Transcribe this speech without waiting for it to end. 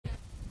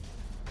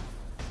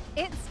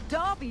It's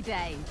Derby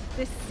Day.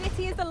 The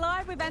city is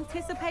alive with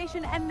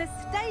anticipation and the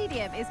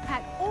stadium is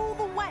packed all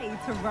the way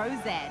to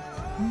Rose End.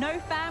 No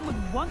fan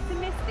would want to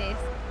miss this.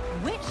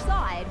 Which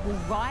side will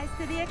rise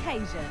to the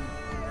occasion?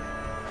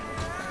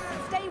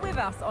 Stay with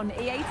us on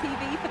EA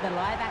TV for the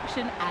live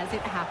action as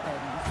it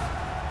happens.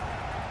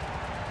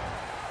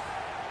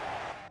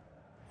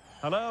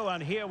 Hello,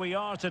 and here we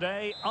are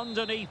today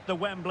underneath the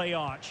Wembley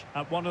Arch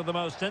at one of the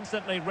most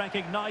instantly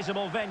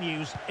recognisable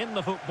venues in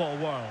the football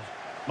world.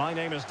 My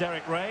name is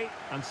Derek Ray,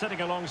 and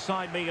sitting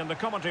alongside me in the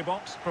commentary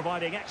box,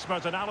 providing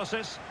expert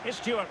analysis, is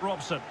Stuart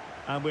Robson.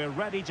 And we're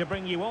ready to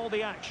bring you all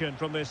the action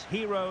from this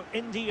Hero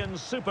Indian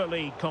Super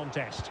League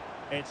contest.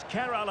 It's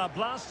Kerala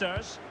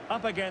Blasters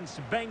up against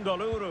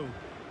Bengaluru.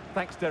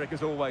 Thanks, Derek,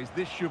 as always.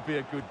 This should be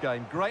a good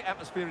game. Great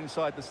atmosphere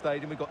inside the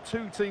stadium. We've got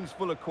two teams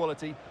full of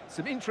quality,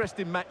 some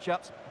interesting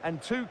matchups,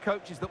 and two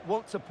coaches that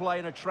want to play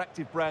an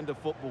attractive brand of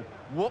football.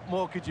 What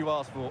more could you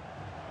ask for?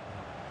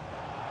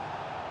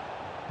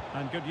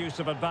 And good use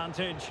of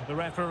advantage, the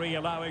referee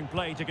allowing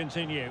play to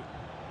continue.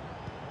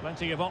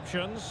 Plenty of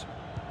options.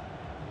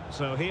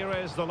 So here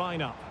is the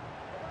lineup.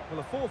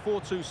 Well, a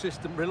 4-4-2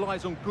 system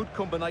relies on good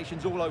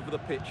combinations all over the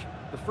pitch.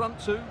 The front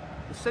two,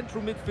 the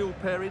central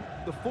midfield pairing,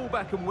 the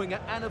fullback and winger,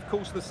 and of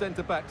course the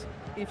centre-backs.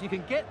 If you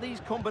can get these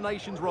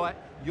combinations right,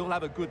 you'll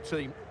have a good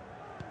team.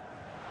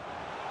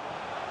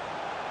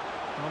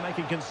 Well,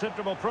 making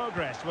considerable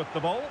progress with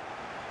the ball.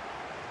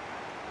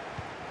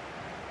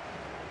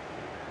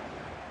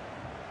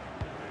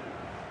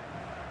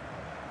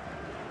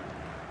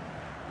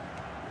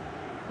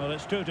 Well,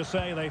 it's true to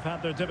say they've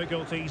had their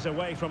difficulties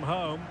away from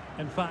home.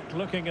 In fact,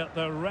 looking at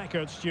their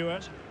record,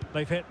 Stuart,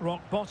 they've hit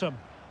rock bottom.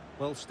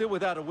 Well, still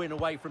without a win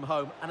away from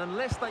home, and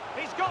unless they...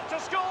 He's got to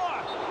score!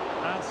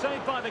 And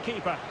saved by the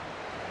keeper.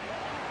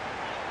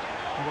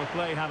 And with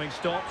play having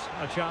stopped,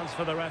 a chance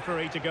for the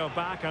referee to go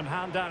back and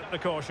hand out the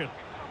caution.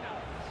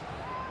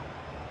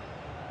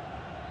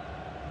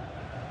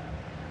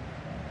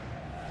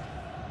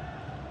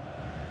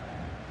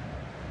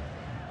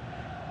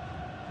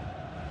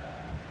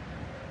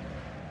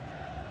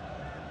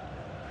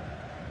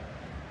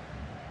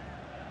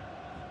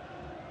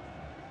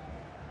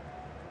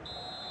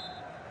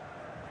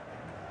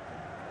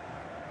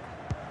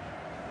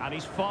 And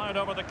he's fired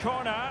over the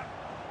corner.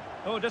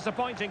 Oh,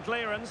 disappointing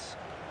clearance.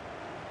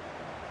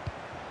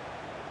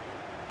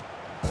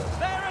 There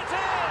it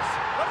is!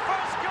 The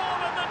first goal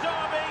in the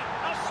derby.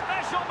 A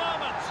special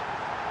moment.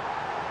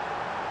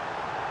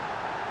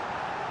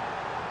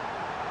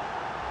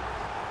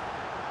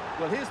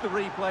 Well, here's the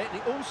replay, and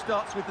it all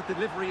starts with the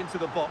delivery into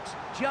the box,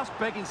 just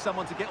begging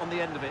someone to get on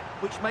the end of it,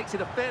 which makes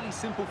it a fairly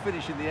simple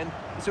finish in the end.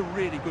 It's a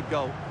really good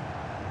goal.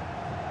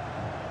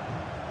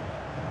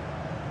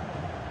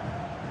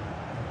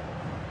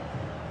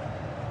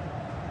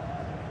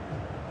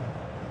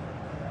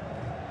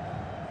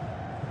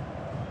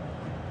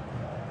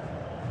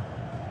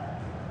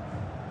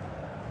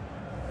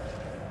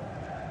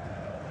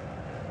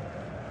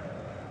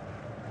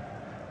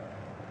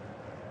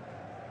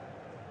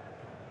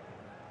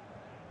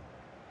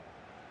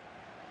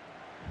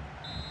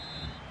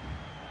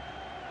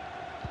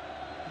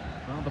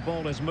 Well, the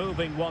ball is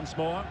moving once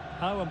more.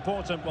 How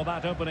important will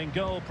that opening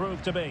goal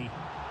prove to be?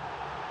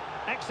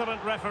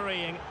 Excellent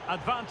refereeing,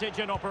 advantage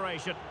in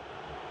operation.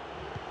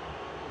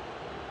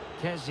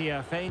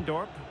 Kezia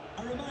Feindorp.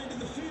 A reminder,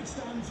 the food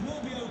stands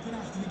will be open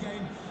after the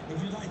game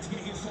if you'd like to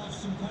get yourself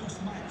some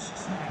post-match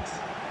snacks.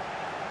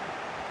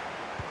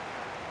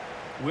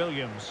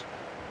 Williams.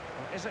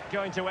 Well, is it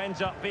going to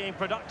end up being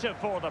productive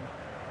for them?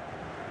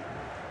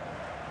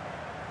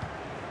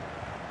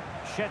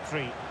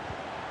 Chetri.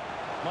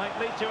 Might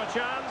lead to a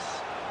chance.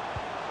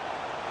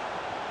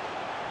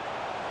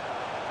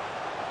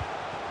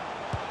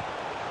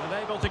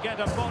 Unable to get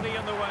a body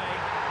in the way.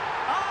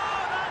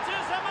 Oh, that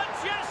is a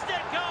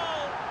majestic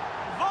goal!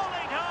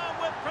 Volleyed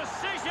home with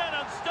precision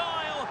and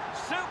style.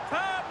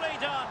 Superbly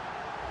done.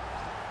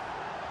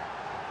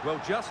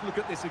 Well, just look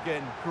at this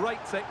again.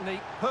 Great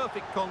technique,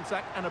 perfect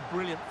contact, and a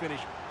brilliant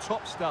finish.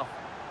 Top stuff.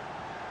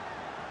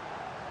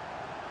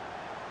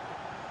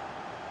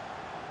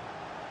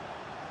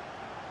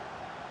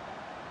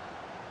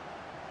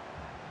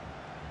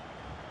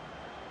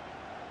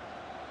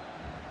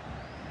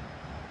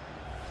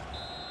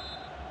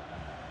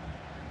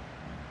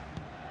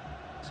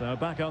 So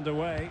back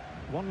underway.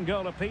 One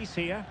goal apiece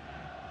here.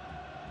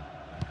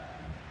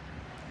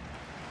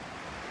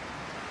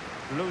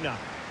 Luna.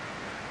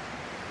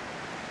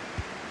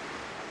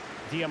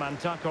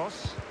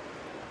 Diamantakos.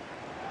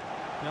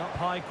 No,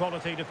 high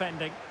quality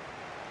defending.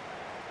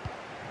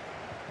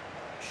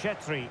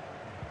 Chetri.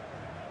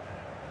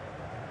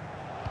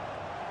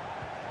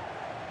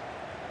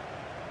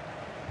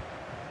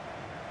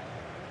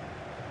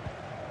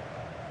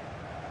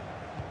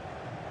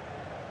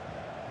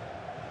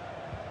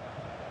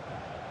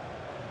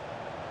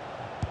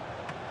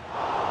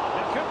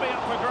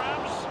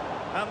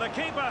 And the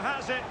keeper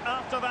has it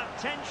after that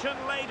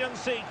tension-laden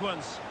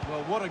sequence.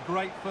 Well, what a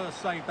great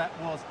first save that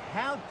was.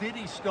 How did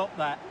he stop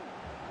that?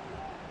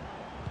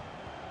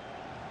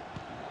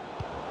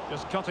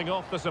 Just cutting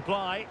off the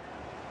supply.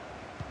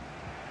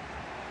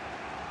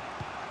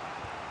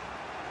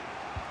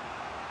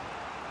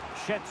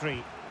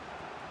 Chetri.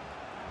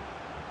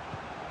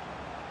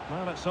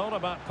 Well, it's all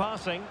about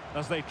passing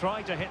as they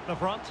try to hit the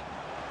front.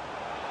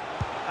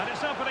 And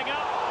it's opening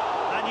up.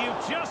 And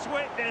you've just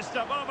witnessed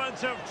a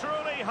moment of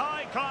truly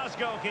high-class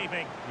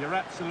goalkeeping. You're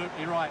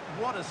absolutely right.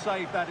 What a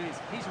save that is.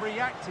 He's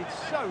reacted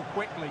so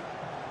quickly.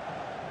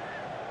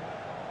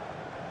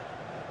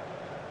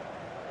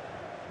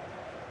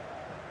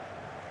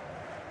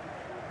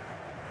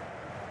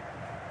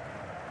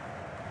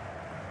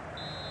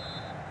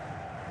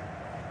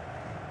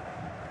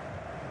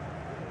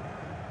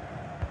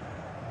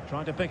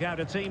 Trying to pick out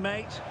a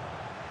teammate.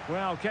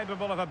 Well,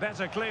 capable of a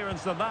better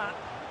clearance than that.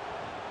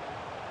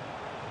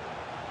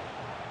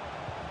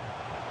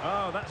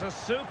 Oh, that's a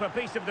super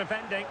piece of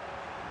defending.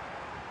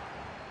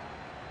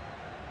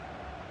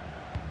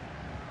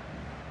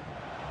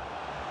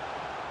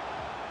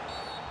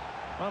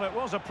 Well, it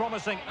was a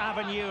promising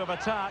avenue of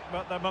attack,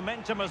 but the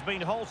momentum has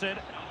been halted.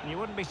 You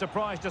wouldn't be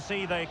surprised to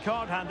see the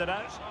card handed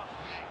out.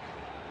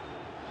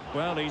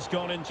 Well, he's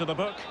gone into the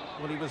book.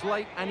 Well, he was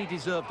late and he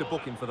deserved a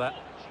booking for that.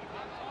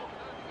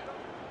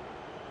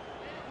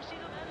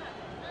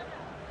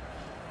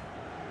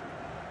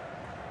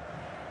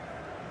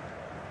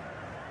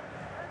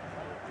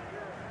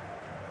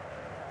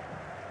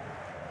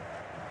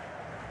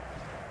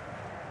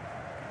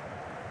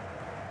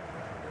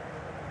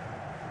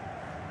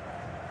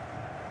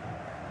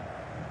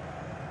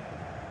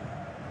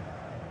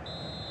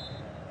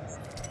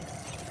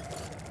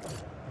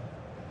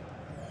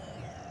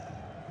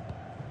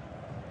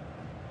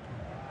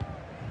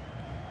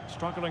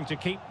 Struggling to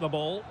keep the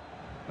ball.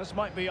 This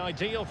might be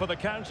ideal for the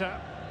counter.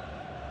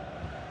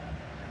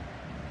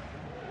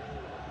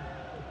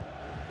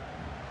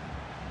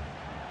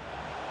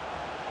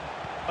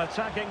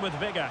 Attacking with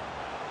vigour.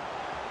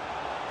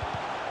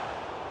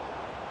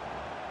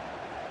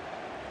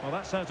 Well,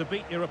 that's how to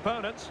beat your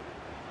opponents.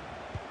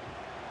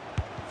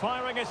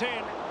 Firing it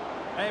in.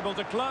 Able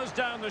to close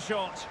down the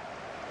shot.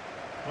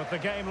 With the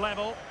game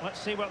level, let's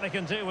see what they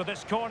can do with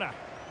this corner.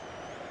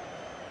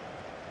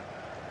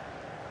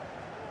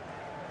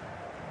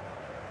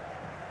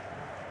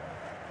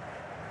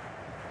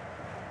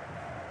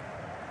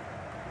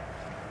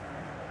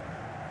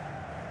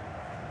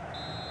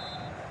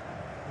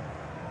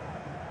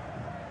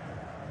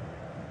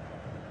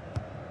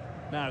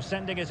 Now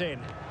sending it in.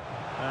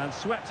 And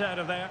swept out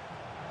of there.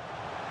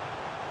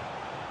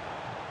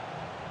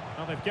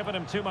 Well, they've given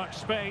him too much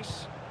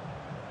space.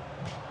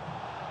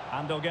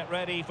 And they'll get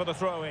ready for the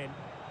throw-in.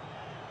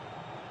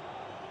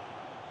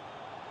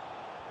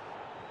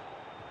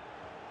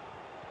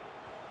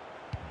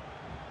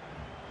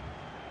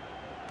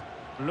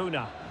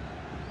 Luna.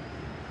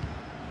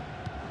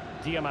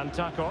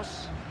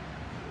 Diamantakos.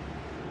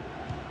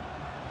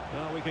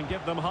 Well, we can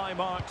give them high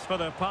marks for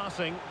their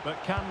passing,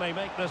 but can they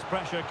make this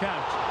pressure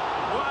count?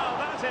 Well,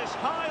 that is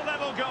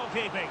high-level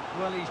goalkeeping.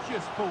 Well, he's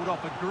just pulled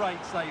off a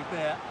great save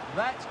there.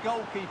 That's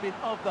goalkeeping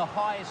of the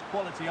highest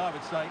quality, I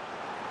would say.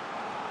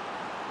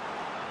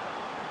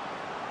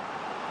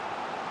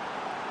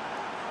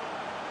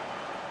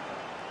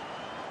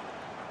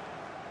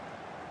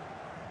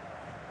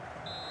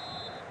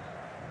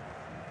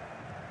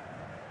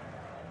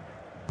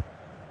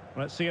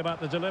 Let's see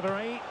about the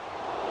delivery.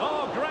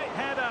 Oh, great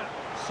header.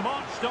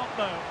 Smart stop,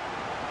 though.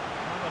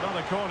 Well,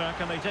 another corner.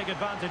 Can they take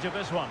advantage of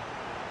this one?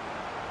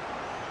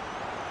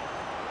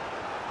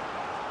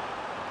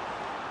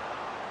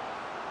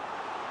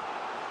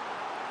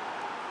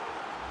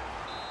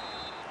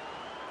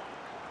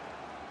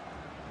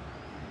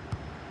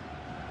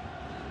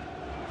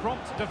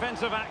 Prompt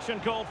defensive action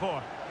called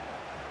for.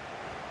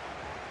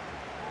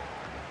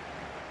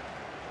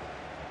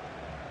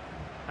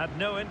 Had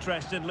no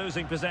interest in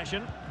losing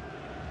possession.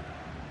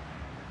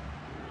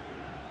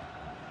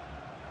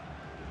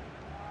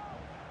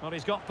 Well,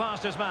 he's got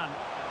past his man.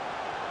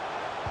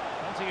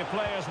 Plenty of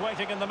players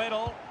waiting in the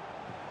middle.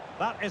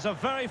 That is a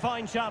very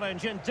fine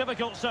challenge in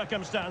difficult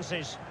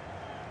circumstances.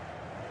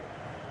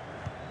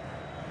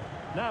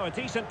 Now a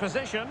decent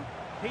position.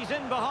 He's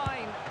in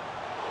behind.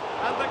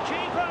 And the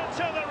keeper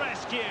to the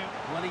rescue.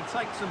 Well, he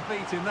takes some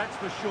beating, that's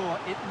for sure.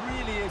 It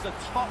really is a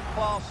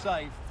top-class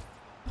save.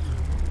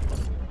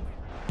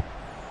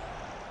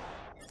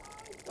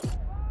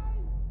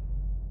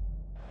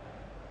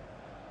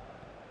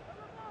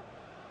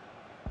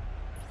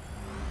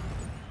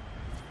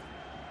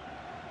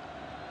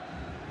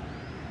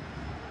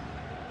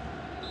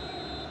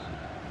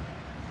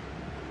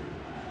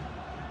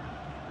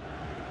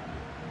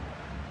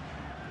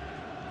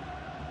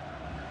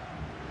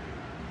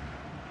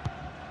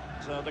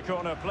 So the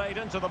corner played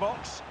into the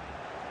box.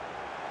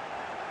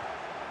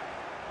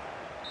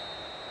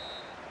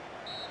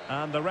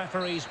 And the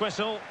referee's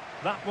whistle.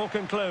 That will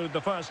conclude the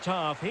first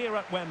half here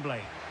at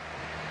Wembley.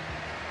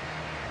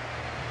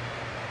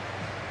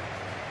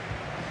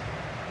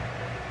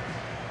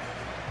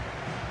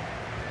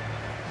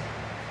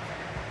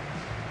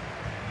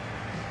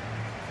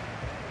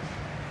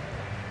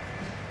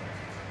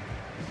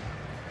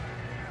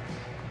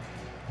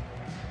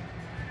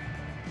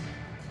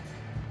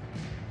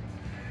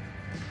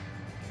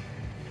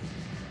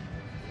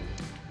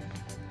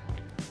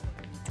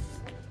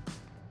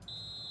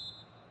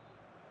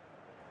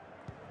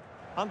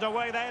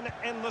 Underway then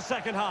in the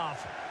second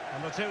half.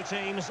 And the two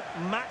teams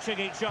matching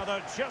each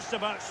other just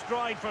about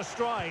stride for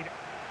stride.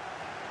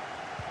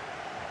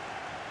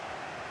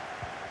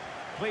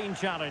 Clean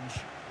challenge.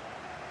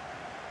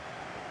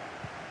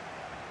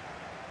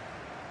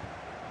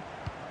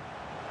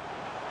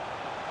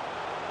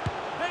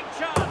 Big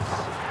chance.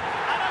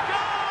 And a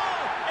goal!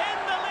 In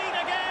the lead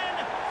again.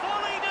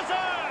 Fully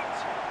deserved.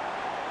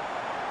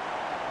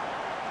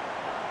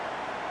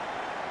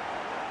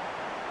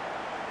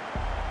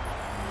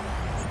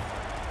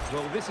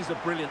 Well, this is a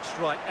brilliant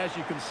strike, as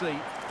you can see.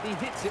 He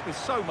hits it with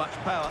so much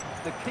power.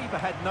 The keeper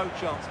had no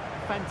chance.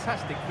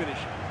 Fantastic finish.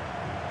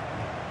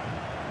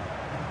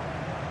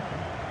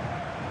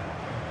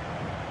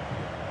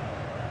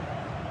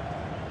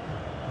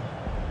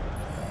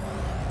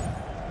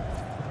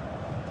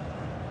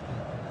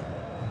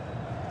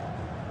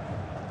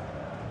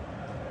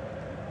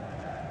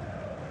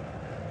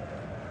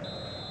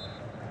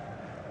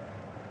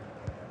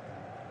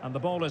 And the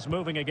ball is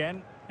moving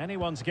again.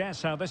 Anyone's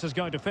guess how this is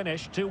going to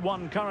finish.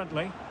 2-1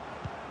 currently.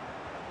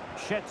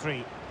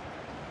 Chetri.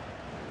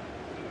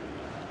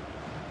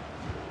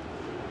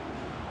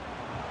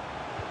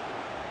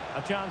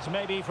 A chance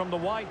maybe from the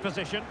wide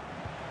position.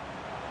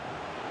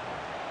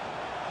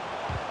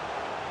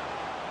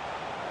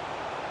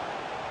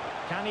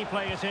 Can he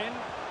play it in?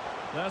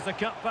 There's the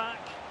cut back.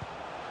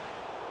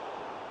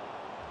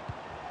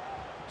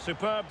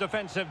 Superb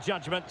defensive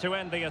judgment to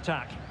end the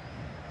attack.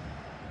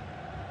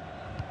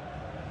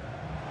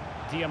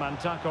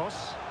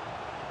 Diamantakos.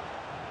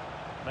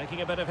 Making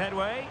a bit of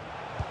headway.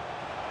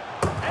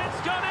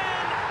 It's gone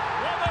in!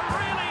 Well, they're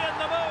really in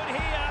the mood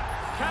here.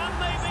 Can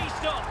they be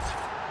stopped?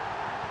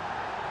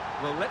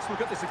 Well, let's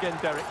look at this again,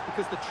 Derek,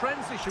 because the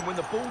transition when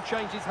the ball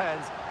changes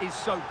hands is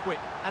so quick,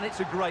 and it's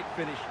a great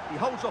finish. He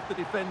holds off the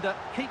defender,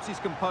 keeps his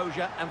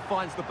composure, and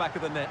finds the back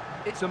of the net.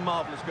 It's a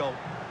marvellous goal.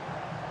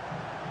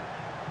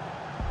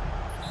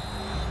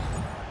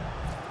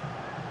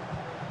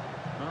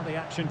 Well, the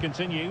action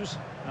continues,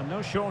 and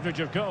no shortage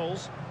of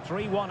goals.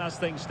 3-1 as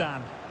things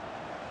stand.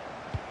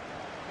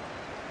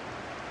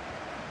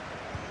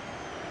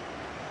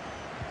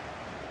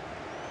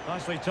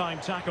 Nicely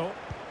timed tackle.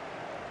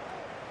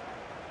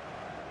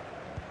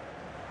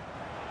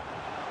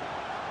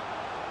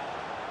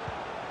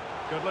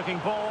 Good-looking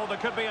ball. There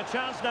could be a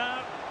chance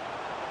now.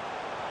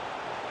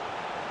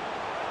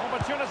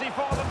 Opportunity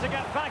for them to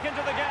get back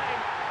into the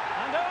game.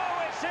 And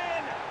oh, it's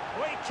in!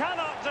 We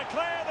cannot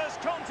declare this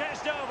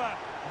contest over.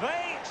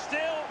 They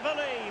still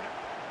believe.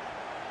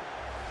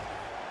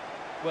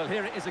 Well,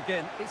 here it is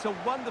again. It's a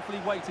wonderfully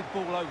weighted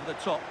ball over the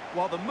top,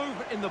 while the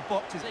movement in the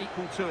box is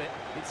equal to it.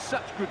 It's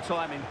such good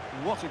timing.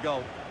 What a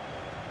goal.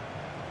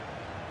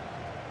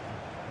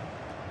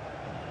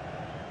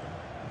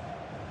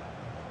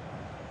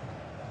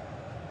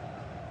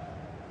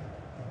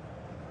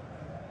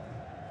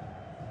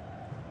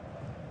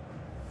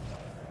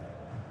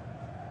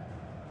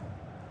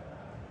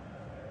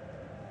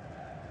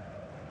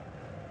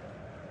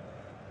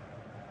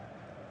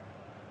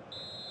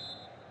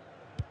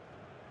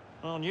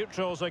 Well,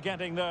 neutrals are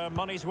getting their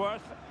money's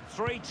worth.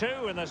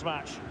 3-2 in this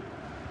match.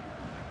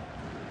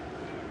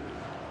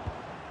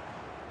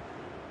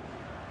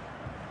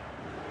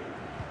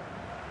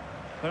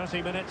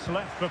 "30 minutes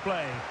left for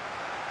play."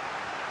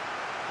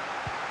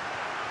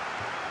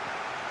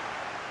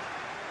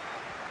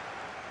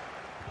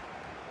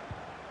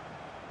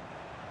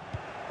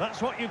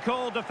 That's what you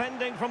call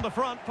defending from the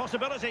front.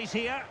 Possibilities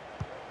here.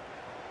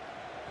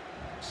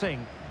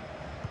 Singh.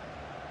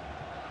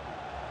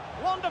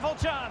 Wonderful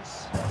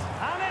chance.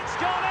 And it's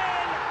gone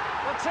in.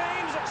 The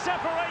team's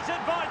separated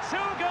by 2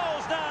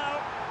 goals now.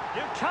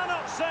 You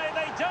cannot say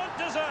they don't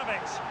deserve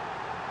it.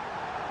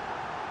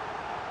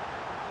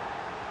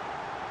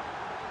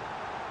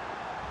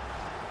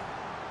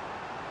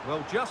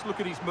 Well, just look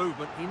at his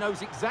movement. He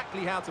knows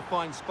exactly how to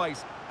find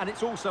space, and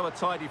it's also a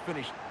tidy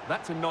finish.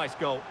 That's a nice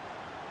goal.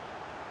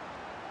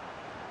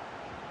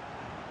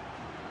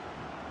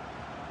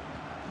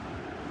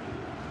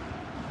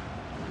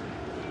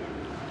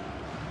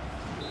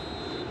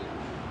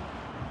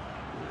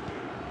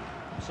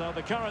 So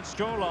the current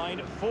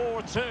scoreline,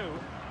 4-2.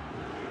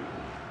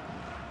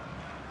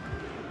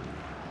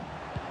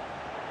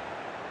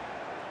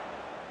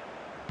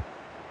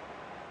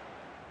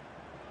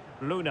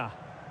 Luna.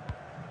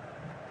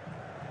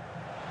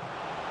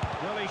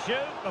 Will he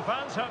shoot? The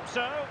fans hope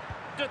so.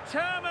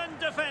 Determined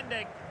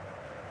defending.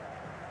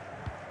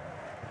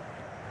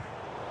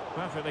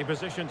 Perfectly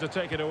positioned to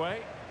take it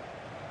away.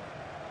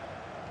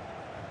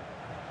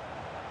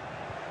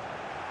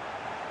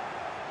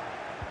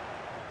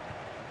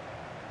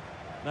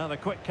 Now the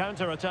quick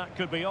counter-attack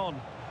could be on.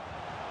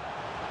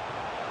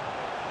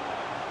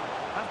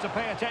 Have to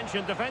pay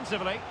attention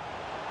defensively.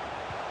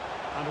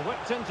 And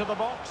whipped into the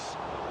box.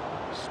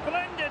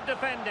 Splendid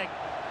defending.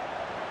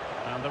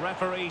 And the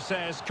referee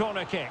says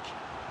corner kick.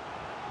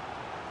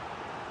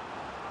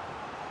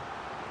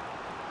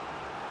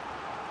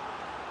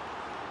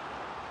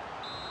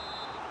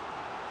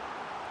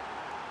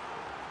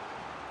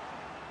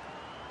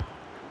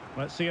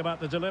 Let's see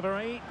about the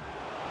delivery.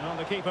 Well,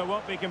 the keeper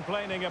won't be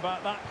complaining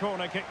about that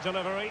corner kick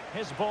delivery.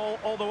 His ball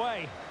all the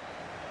way.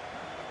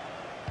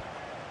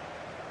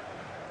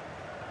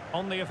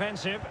 On the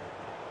offensive.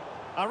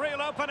 A real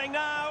opening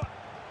now.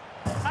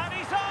 And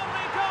he's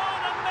only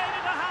gone and made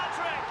it a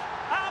hat-trick.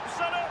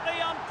 Absolutely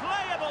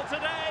unplayable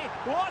today.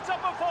 What a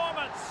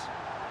performance.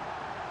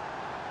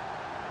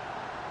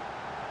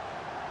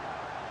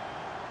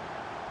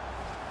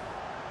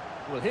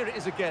 Well, here it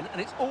is again, and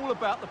it's all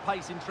about the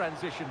pace in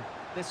transition.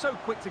 They're so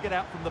quick to get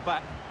out from the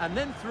back, and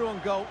then through on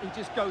goal, he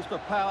just goes for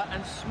power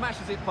and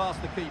smashes it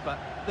past the keeper.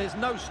 There's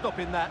no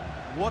stopping that.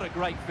 What a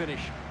great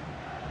finish.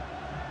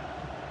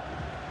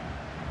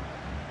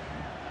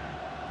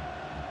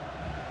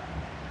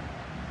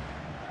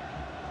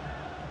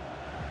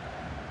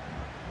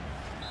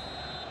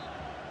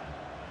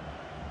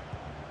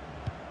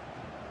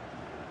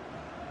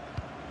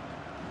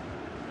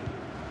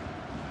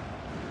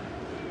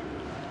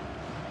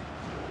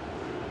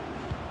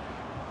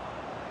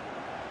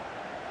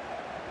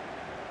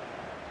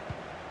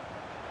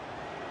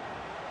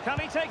 Can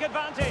he take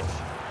advantage?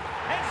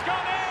 It's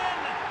gone in!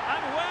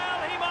 And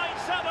well, he might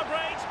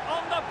celebrate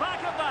on the back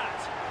of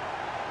that.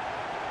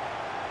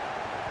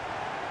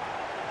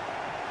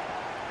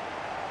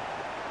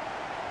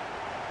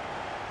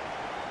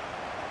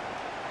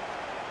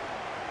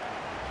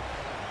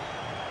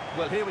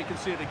 Well, here we can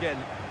see it again.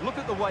 Look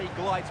at the way he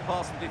glides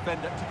past the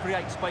defender to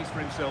create space for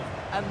himself.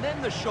 And then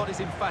the shot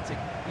is emphatic.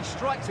 He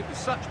strikes it with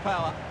such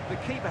power, the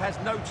keeper has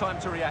no time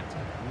to react.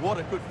 What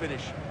a good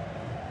finish.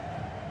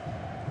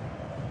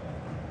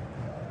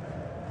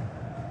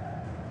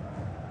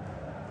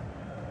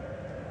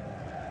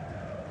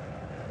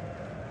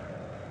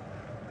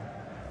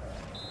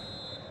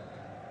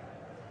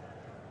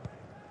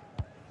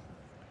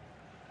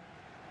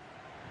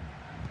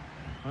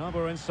 Well,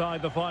 we're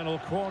inside the final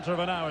quarter of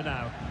an hour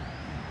now.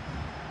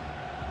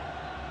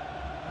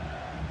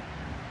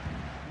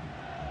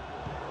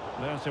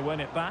 There to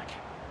win it back.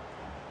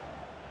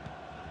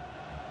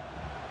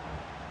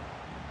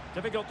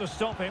 Difficult to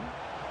stop him.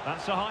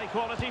 That's a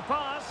high-quality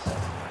pass.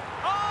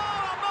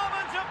 Oh, a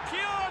moment of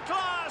pure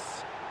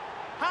class!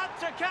 Had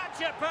to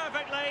catch it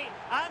perfectly,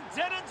 and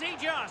didn't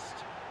he just?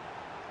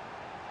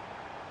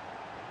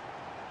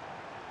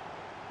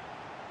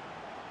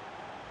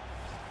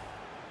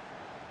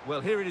 Well,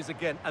 here it is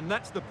again, and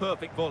that's the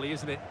perfect volley,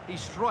 isn't it? He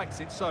strikes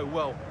it so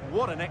well.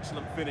 What an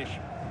excellent finish.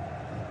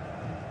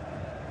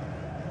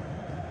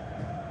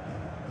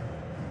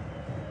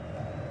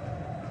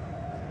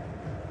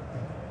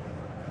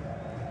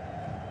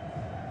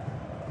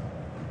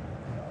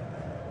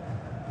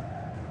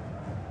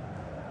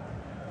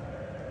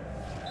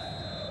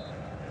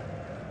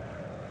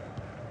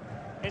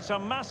 It's a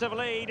massive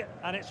lead,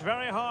 and it's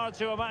very hard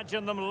to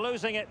imagine them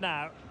losing it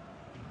now.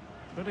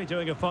 Really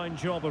doing a fine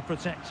job of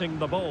protecting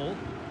the ball.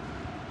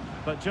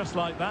 But just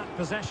like that,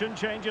 possession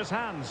changes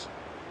hands.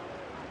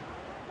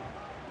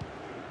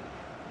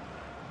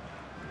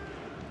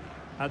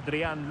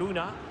 Adrian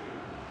Luna.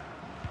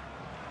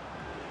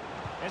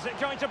 Is it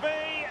going to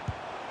be?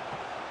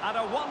 And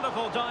a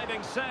wonderful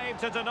diving save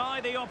to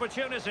deny the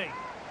opportunity.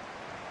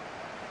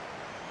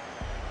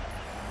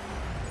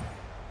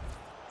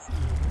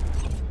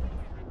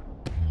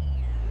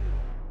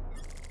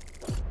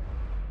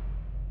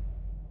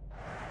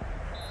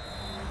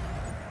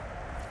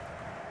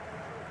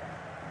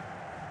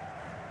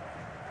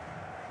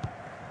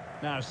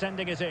 Now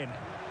sending it in.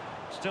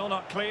 Still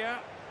not clear.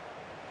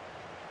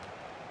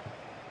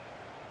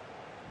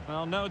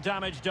 Well, no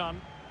damage done.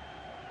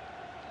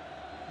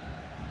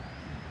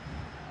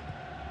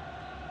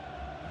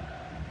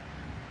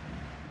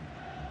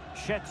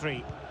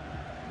 Chetri.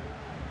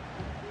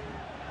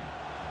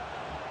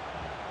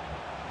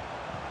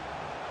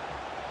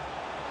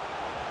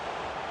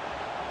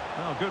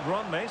 Oh, good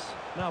run, this.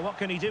 Now, what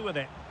can he do with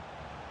it?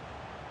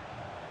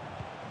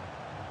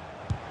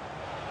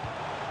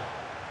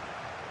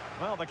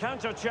 Well, the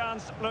counter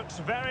chance looks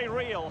very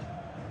real.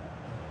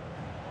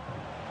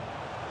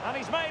 And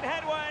he's made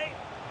headway.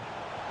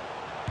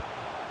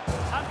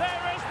 And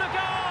there is the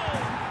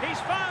goal! He's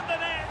found the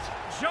net.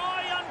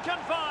 Joy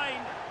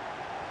unconfined.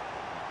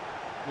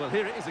 Well,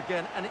 here it is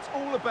again, and it's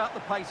all about the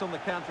pace on the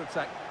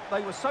counter-attack.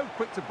 They were so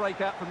quick to break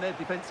out from their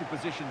defensive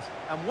positions,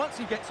 and once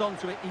he gets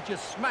onto it, he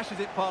just smashes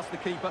it past the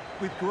keeper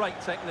with great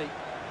technique.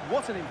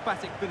 What an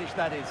emphatic finish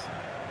that is.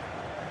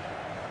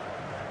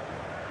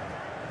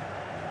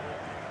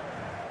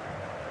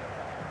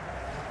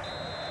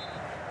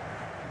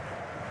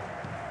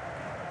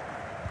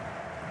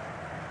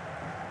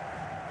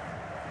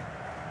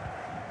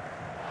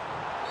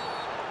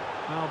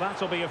 Well,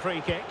 that'll be a free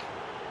kick.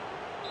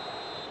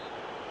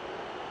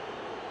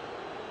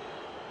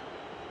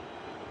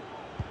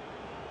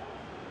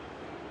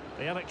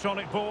 The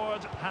electronic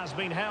board has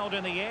been held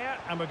in the air,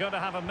 and we're going to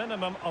have a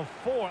minimum of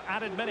 4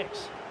 added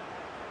minutes.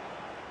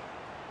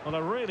 Well,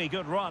 a really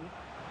good run.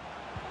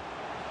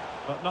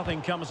 But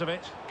nothing comes of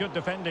it. Good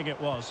defending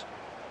it was.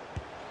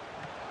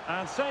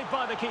 And saved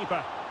by the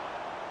keeper.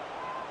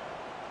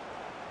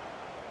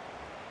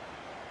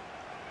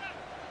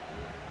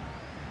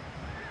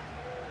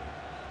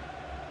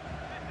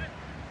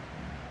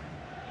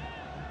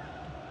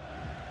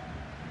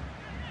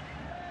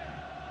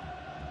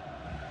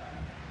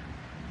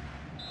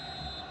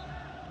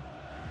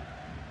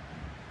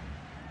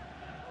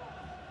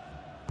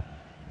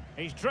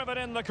 He's driven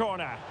in the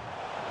corner.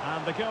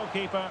 And the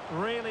goalkeeper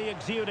really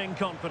exuding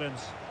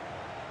confidence.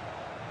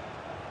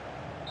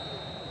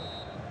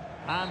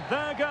 And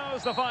there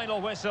goes the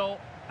final whistle.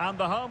 And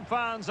the home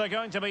fans are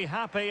going to be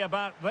happy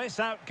about this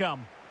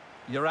outcome.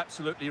 You're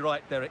absolutely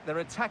right, Derek. Their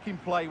attacking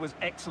play was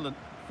excellent,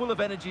 full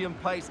of energy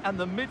and pace, and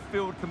the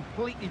midfield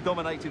completely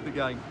dominated the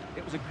game.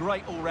 It was a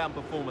great all-round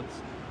performance.